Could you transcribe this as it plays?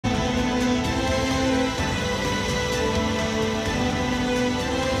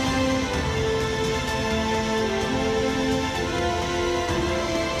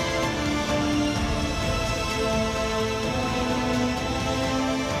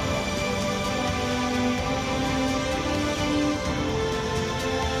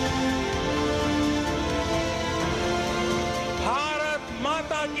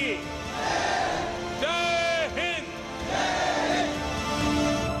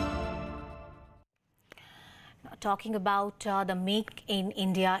talking about the Make in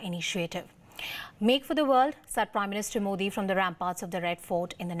India initiative. Make for the world, said Prime Minister Modi from the ramparts of the Red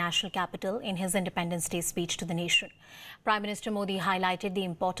Fort in the national capital in his Independence Day speech to the nation. Prime Minister Modi highlighted the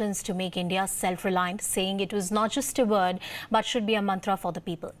importance to make India self-reliant, saying it was not just a word but should be a mantra for the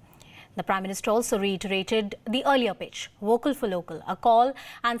people. The Prime Minister also reiterated the earlier pitch, vocal for local, a call,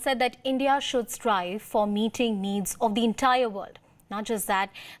 and said that India should strive for meeting needs of the entire world. Not just that,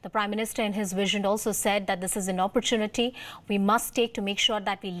 the Prime Minister in his vision also said that this is an opportunity we must take to make sure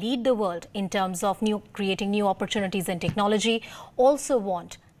that we lead the world in terms of creating new opportunities in technology. Also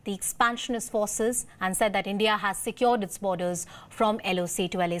want the expansionist forces and said that India has secured its borders from LOC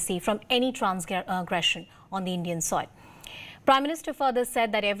to LAC from any transgression on the Indian soil. Prime Minister further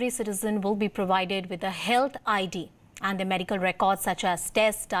said that every citizen will be provided with a health ID and the medical records such as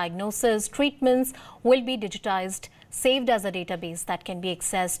tests, diagnosis, treatments will be digitized, saved as a database that can be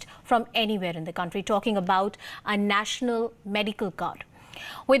accessed from anywhere in the country, talking about a national medical card.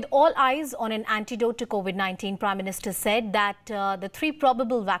 With all eyes on an antidote to COVID-19, Prime Minister said that the 3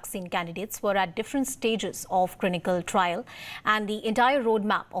 probable vaccine candidates were at different stages of clinical trial and the entire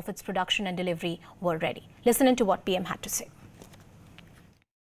roadmap of its production and delivery were ready. Listen into what PM had to say.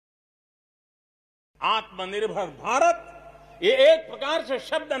 आत्मनिर्भर भारत ये एक प्रकार से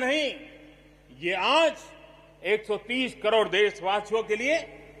शब्द नहीं, ये आज 130 करोड़ देशवासियों के लिए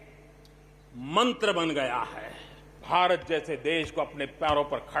मंत्र बन गया है। भारत जैसे देश को अपने पैरों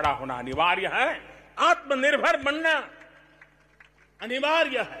पर खड़ा होना अनिवार्य है, आत्मनिर्भर बनना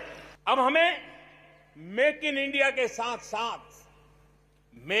अनिवार्य है। अब हमें मेक इन इंडिया के साथ साथ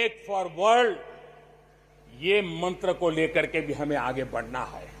मेक फॉर वर्ल्ड ये मंत्र को लेकर के भी हमें आगे बढ़ना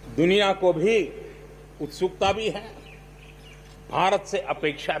है। दुनिया को भी उत्सुकता भी है, भारत से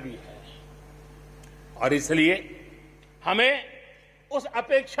अपेक्षा भी है और इसलिए हमें उस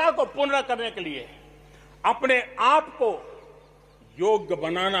अपेक्षा को पूर्ण करने के लिए अपने आप को योग्य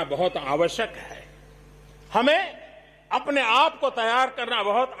बनाना बहुत आवश्यक है। हमें अपने आप को तैयार करना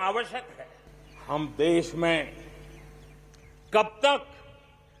बहुत आवश्यक है। हम देश में कब तक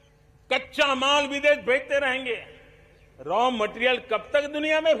कच्चा माल विदेश भेजते रहेंगे, रॉ मटेरियल कब तक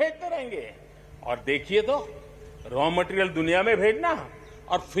दुनिया में भेजते रहेंगे? और देखिए तो रॉ मटेरियल दुनिया में भेजना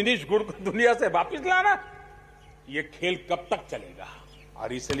और फिनिश गुड को दुनिया से वापस लाना, ये खेल कब तक चलेगा?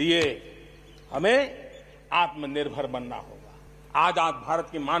 और इसलिए हमें आत्मनिर्भर बनना होगा। आजाद भारत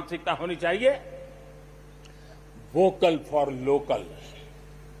की मानसिकता होनी चाहिए वोकल फॉर लोकल।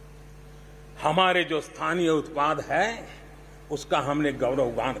 हमारे जो स्थानीय उत्पाद है उसका हमने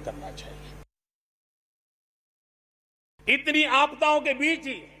गौरवगान करना चाहिए। इतनी आपदाओं के बीच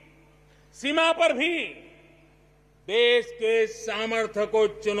ही सीमा पर भी देश के सामर्थ्य को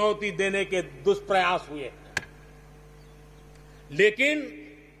चुनौती देने के दुष्प्रयास हुए, लेकिन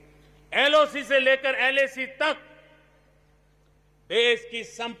एलओसी से लेकर एलएसी तक देश की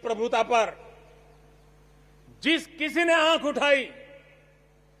संप्रभुता पर जिस किसी ने आंख उठाई,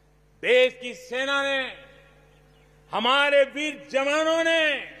 देश की सेना ने, हमारे वीर जवानों ने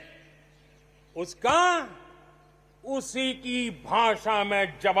उसका उसी की भाषा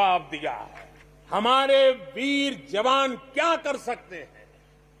में जवाब दिया है। हमारे वीर जवान क्या कर सकते हैं,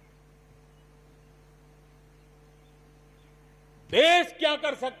 देश क्या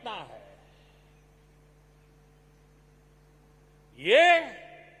कर सकता है, ये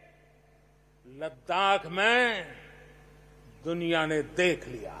लद्दाख में दुनिया ने देख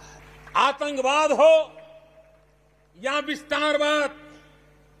लिया है। आतंकवाद हो या विस्तारवाद,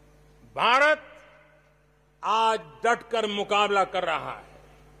 भारत आज डटकर मुकाबला कर रहा है।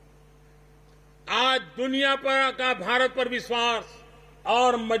 आज दुनिया पर का भारत पर विश्वास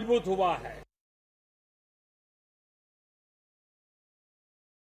और मजबूत हुआ है।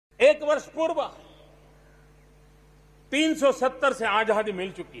 1 वर्ष पूर्व 370 से आजादी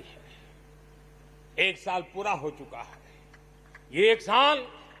मिल चुकी है। 1 साल पूरा हो चुका है। ये 1 साल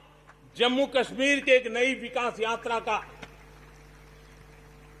जम्मू कश्मीर के एक नई विकास यात्रा का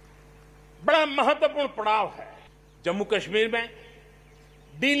बड़ा महत्वपूर्ण पड़ाव है। जम्मू कश्मीर में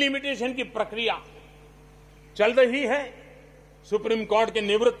डिलिमिटेशन की प्रक्रिया चल रही है। सुप्रीम कोर्ट के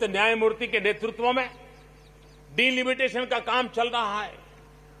निवृत्त न्यायमूर्ति के नेतृत्व में डिलिमिटेशन का काम चल रहा है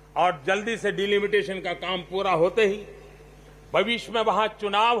और जल्दी से डिलिमिटेशन का काम पूरा होते ही भविष्य में वहां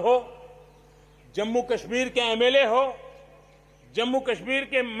चुनाव हो, जम्मू कश्मीर के एमएलए हो, जम्मू कश्मीर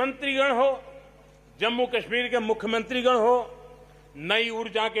के मंत्रीगण हो, जम्मू कश्मीर के मुख्यमंत्रीगण हो, नई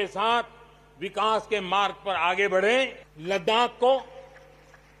ऊर्जा के साथ विकास के मार्ग पर आगे बढ़े। लद्दाख को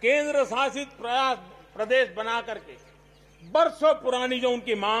केंद्र शासित प्रदेश बना करके बरसों पुरानी जो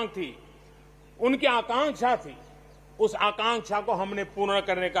उनकी मांग थी, उनकी आकांक्षा थी, उस आकांक्षा को हमने पूर्ण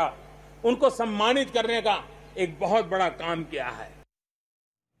करने का, उनको सम्मानित करने का एक बहुत बड़ा काम किया है।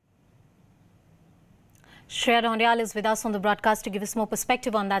 Shreya Dhondiyal is with us on the broadcast to give us more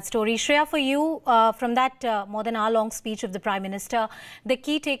perspective on that story. Shreya, for you, from that more than hour-long speech of the Prime Minister, the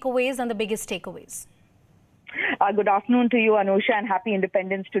key takeaways and the biggest takeaways. Good afternoon to you, Anusha, and happy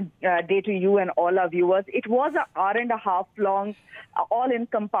Independence Day to you and all our viewers. It was an hour-and-a-half long,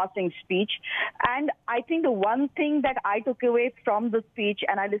 all-encompassing speech. And I think the one thing that I took away from the speech,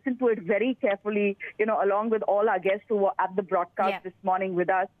 and I listened to it very carefully, along with all our guests who were at the broadcast this morning with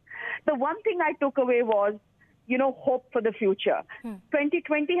us, the one thing I took away was, hope for the future.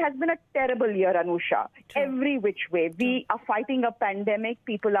 2020 has been a terrible year, Anusha. True. Every which way. We are fighting a pandemic.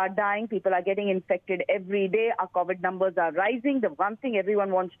 People are dying. People are getting infected every day. Our COVID numbers are rising. The one thing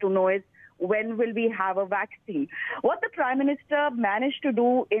everyone wants to know is, when will we have a vaccine? What the Prime Minister managed to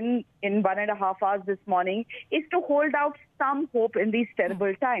do in 1.5 hours this morning is to hold out some hope in these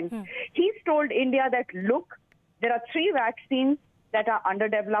terrible times. He's told India that, look, there are 3 vaccines that are under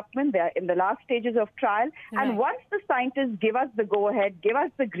development. They are in the last stages of trial. Right. And once the scientists give us the go-ahead, give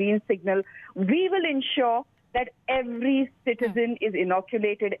us the green signal, we will ensure that every citizen is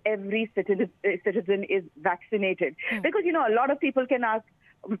inoculated, every citizen is vaccinated. Because, a lot of people can ask,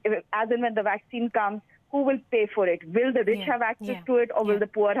 as and when the vaccine comes, who will pay for it? Will the rich have access to it, or will the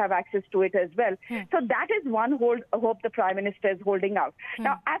poor have access to it as well? So that is one hope the Prime Minister is holding out.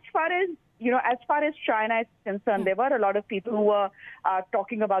 Now, as far as China is concerned, there were a lot of people who were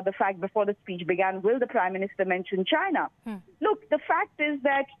talking about the fact before the speech began, will the Prime Minister mention China? Look, the fact is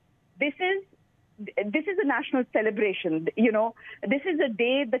that this is a national celebration. This is a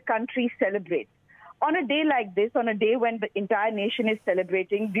day the country celebrates. On a day like this, on a day when the entire nation is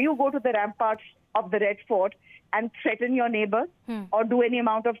celebrating, do you go to the ramparts of the Red Fort and threaten your neighbors or do any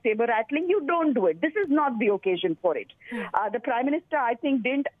amount of saber rattling? You don't do it. This is not the occasion for it. The Prime Minister, I think,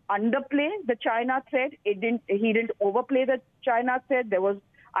 didn't underplay the China threat. He didn't overplay the China threat.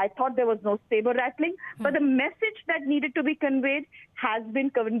 I thought there was no saber rattling, but the message that needed to be conveyed has been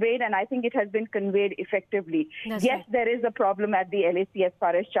conveyed, and I think it has been conveyed effectively. That's yes, right. There is a problem at the LAC as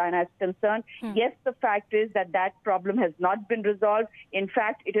far as China is concerned. Yes, the fact is that problem has not been resolved. In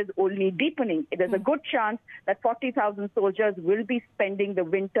fact, it is only deepening. It is a good chance that 40,000 soldiers will be spending the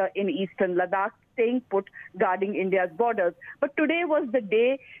winter in eastern Ladakh, staying put, guarding India's borders. But today was the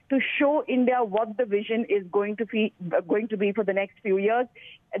day to show India what the vision is going to be for the next few years.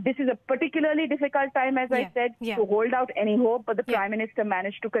 This is a particularly difficult time, as I said, to hold out any hope, but the Prime Minister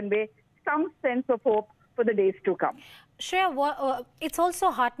managed to convey some sense of hope for the days to come. Shreya, it's also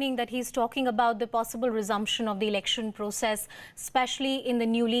heartening that he's talking about the possible resumption of the election process, especially in the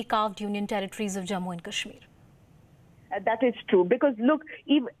newly carved union territories of Jammu and Kashmir. That is true, because look,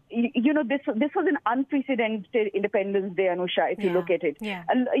 this was an unprecedented Independence Day, Anusha, if you look at it.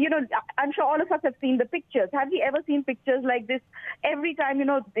 And, I'm sure all of us have seen the pictures. Have you ever seen pictures like this? Every time,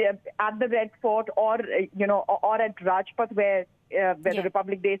 at the Red Fort or at Rajpath where the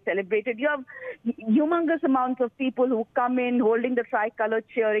Republic Day is celebrated, you have humongous amounts of people who come in holding the tricolor,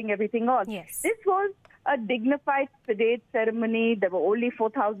 cheering everything on. This was a dignified, sedate ceremony. There were only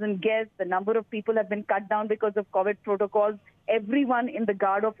 4,000 guests. The number of people have been cut down because of COVID protocols. Everyone in the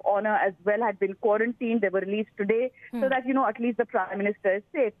Guard of Honor as well had been quarantined. They were released today so that, at least the Prime Minister is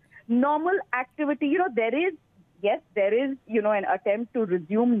safe. Normal activity, there is an attempt to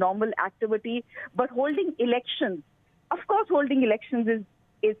resume normal activity, but holding elections, of course, holding elections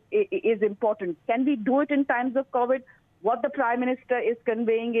is important. Can we do it in times of COVID? What the Prime Minister is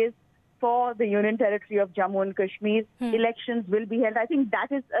conveying is, for the Union Territory of Jammu and Kashmir, elections will be held. I think that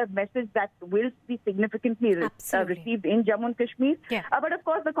is a message that will be significantly received in Jammu and Kashmir. But of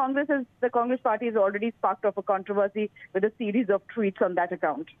course, the Congress Party has already sparked off a controversy with a series of tweets on that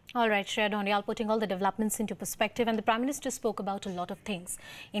account. All right, Shreya Dhondiyal, putting all the developments into perspective, and the Prime Minister spoke about a lot of things,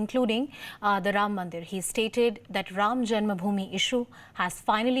 including the Ram Mandir. He stated that Ram Janmabhoomi issue has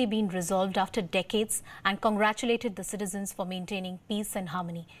finally been resolved after decades and congratulated the citizens for maintaining peace and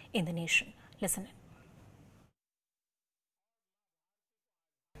harmony in the nation. Listen in.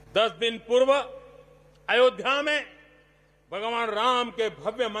 10 दिन पूर्व अयोध्या में भगवान राम के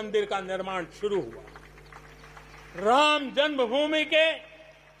भव्य मंदिर का निर्माण शुरू हुआ। राम जन्मभूमि के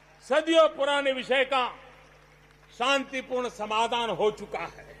सदियों पुराने विषय का शांतिपूर्ण समाधान हो चुका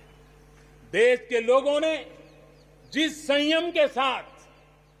है। देश के लोगों ने जिस संयम के साथ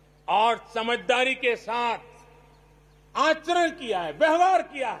और समझदारी के साथ आचरण किया है, व्यवहार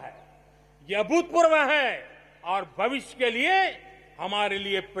किया है, यह अभूतपूर्व है और भविष्य के लिए हमारे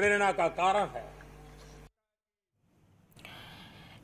लिए प्रेरणा का कारण है।